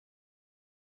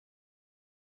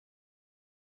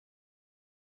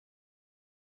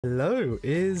Hello,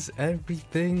 is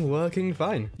everything working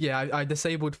fine? Yeah, I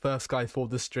disabled first sky for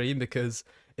the stream because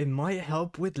it might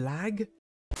help with lag.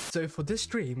 So for this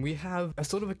stream, we have a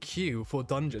sort of a queue for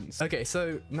dungeons. Okay,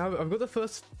 so now I've got the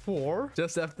first 4,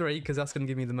 just F3, because that's going to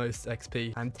give me the most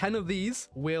XP. And 10 of these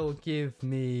will give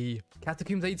me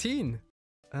Catacombs 18.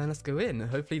 And let's go in.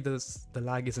 Hopefully the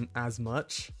lag isn't as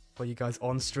much for you guys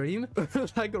on stream.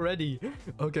 Lag already.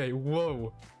 Okay,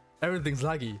 whoa. Everything's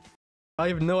laggy. I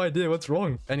have no idea what's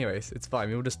wrong. Anyways, it's fine.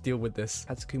 We'll just deal with this.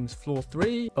 Catacombs floor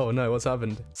 3. Oh no, what's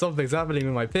happened? Something's happening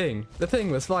with my ping. The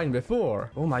ping was fine before.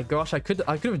 Oh my gosh, I could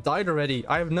have died already.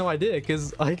 I have no idea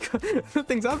because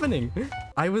nothing's happening.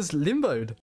 I was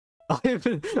limboed.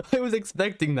 I was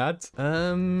expecting that.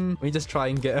 Let me just try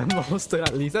and get a milestone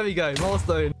at least. There we go,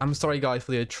 milestone. I'm sorry guys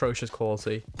for the atrocious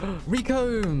quality.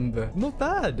 Recomb, not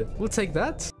bad. We'll take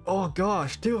that. Oh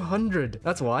gosh, 200.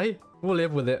 That's why. We'll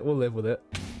live with it. We'll live with it.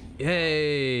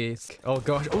 Yay. Oh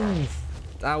gosh. Oof.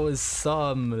 That was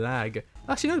some lag.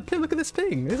 Actually, no, look at this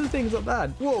ping. This ping's not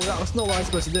bad. Whoa, that was not what I was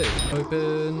supposed to do.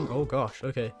 Open. Oh gosh.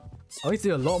 Okay. I need to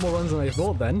do a lot more runs than I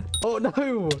thought then. Oh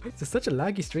no. It's such a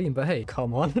laggy stream, but hey,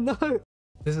 come on. No.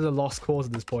 This is a lost cause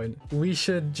at this point. We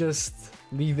should just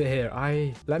leave it here.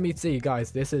 Let me see, guys.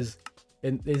 This is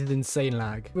insane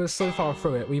lag. We're so far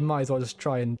through it, we might as well just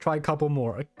try a couple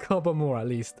more at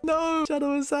least. No,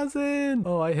 Shadow Assassin.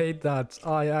 Oh, I hate that.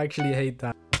 I actually hate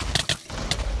that.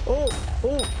 Oh,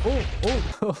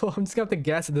 I'm just gonna have to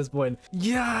guess at this point.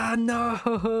 Yeah, no.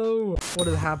 What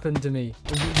has happened to me?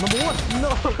 Number 1. No.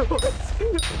 What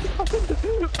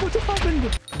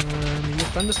happened?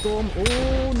 Thunderstorm.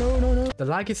 Oh, no. The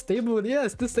lag is stable.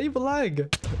 Yes, disable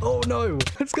lag. Oh, no.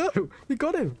 Let's go. We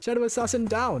got him. Shadow Assassin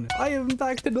down. I am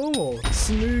back to normal.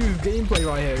 Smooth gameplay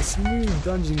right here. Smooth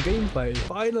dungeon gameplay.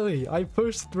 Finally, I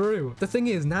pushed through. The thing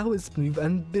is, now it's smooth,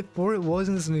 and before it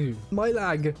wasn't smooth. My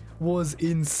lag was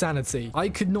insanity. I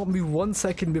could not move 1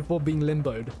 second before being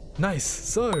limboed. Nice.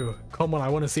 So, come on, I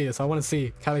want to see this. I want to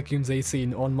see Catacombs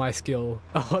 18 on my skill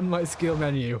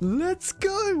menu. Let's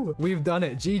go. We've done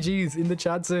it. GG's in the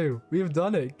chat too. We've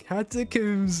done it.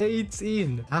 Catacombs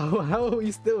 18. How are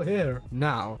we still here?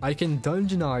 Now, I can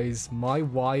dungeonize my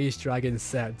wise dragon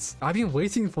sets. I've been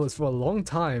waiting for this for a long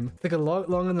time. It took a lot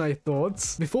longer than I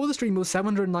thought. Before the stream it was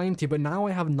 790, but now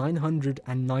I have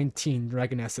 919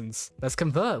 dragon essence. Let's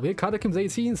convert. We're Catacombs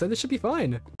 18, so this should be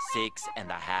fine.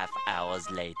 6.5 hours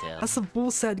later. That's a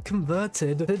full set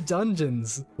converted to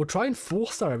dungeons. We'll try and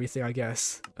 4-star everything, I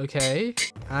guess. Okay.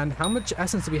 And how much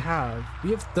essence do we have?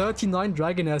 We have 39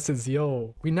 dragon essence,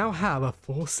 yo. We now have a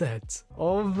full set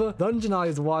of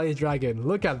dungeonized wise dragon.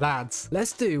 Look at that.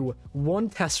 Let's do 1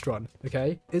 test run,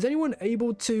 okay? Is anyone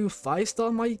able to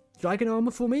 5-star my dragon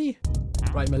armor for me?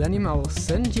 Right, Millennium, I'll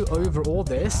send you over all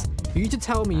this. You need to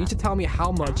tell me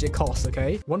how much it costs,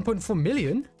 okay? 1.4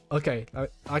 million? Okay,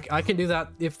 I can do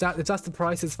that. If that's the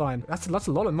price, it's fine. That's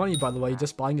a lot of money, by the way,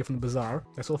 just buying it from the bazaar.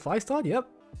 That's all 5-star, yep.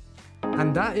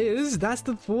 And that's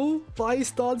the full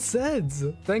 5-star sets.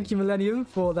 Thank you, Millennium,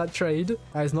 for that trade.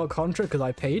 That is not contra because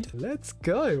I paid. Let's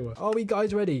go. Are we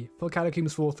guys ready for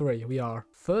Catacombs 4-3? We are.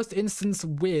 First instance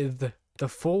with the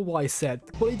full Y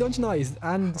set, fully dungeonized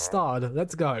and starred.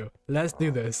 Let's go. Let's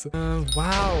do this.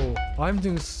 Wow. I'm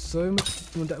doing so much.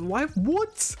 Why?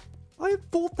 What? I have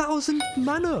 4,000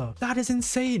 mana. That is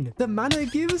insane. The mana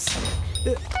it gives.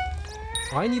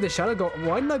 I need the shadow goggles.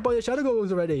 Why didn't I buy the shadow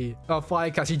goggles already? Oh,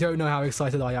 Firecast, you don't know how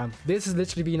excited I am. This has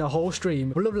literally been a whole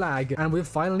stream full of lag, and we've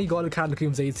finally got a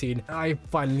Catacombs 18. I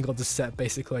finally got the set,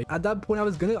 basically. At that point, I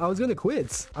was gonna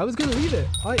quit. I was gonna leave it.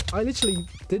 I literally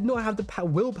did not have the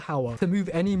willpower to move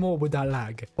any more with that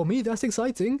lag. For me, that's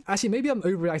exciting. Actually, maybe I'm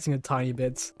overreacting a tiny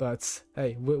bit, but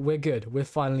hey, we're good. We're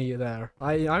finally there.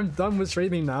 I'm done with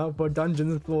streaming now for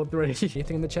Dungeons Floor 3.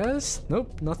 Anything in the chest?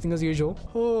 Nope, nothing as usual.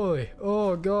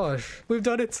 Oh gosh. We've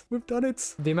done it. We've done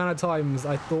it. The amount of times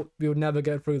I thought we would never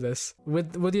get through this.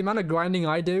 With the amount of grinding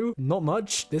I do, not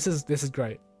much. This is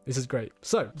great. This is great.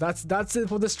 So that's it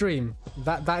for the stream.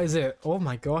 That is it. Oh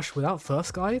my gosh, without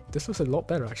first guy, this was a lot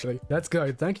better actually. Let's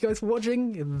go. Thank you guys for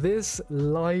watching this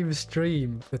live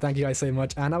stream. So thank you guys so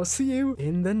much, and I'll see you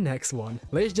in the next one.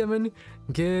 Ladies and gentlemen,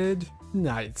 good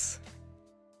night.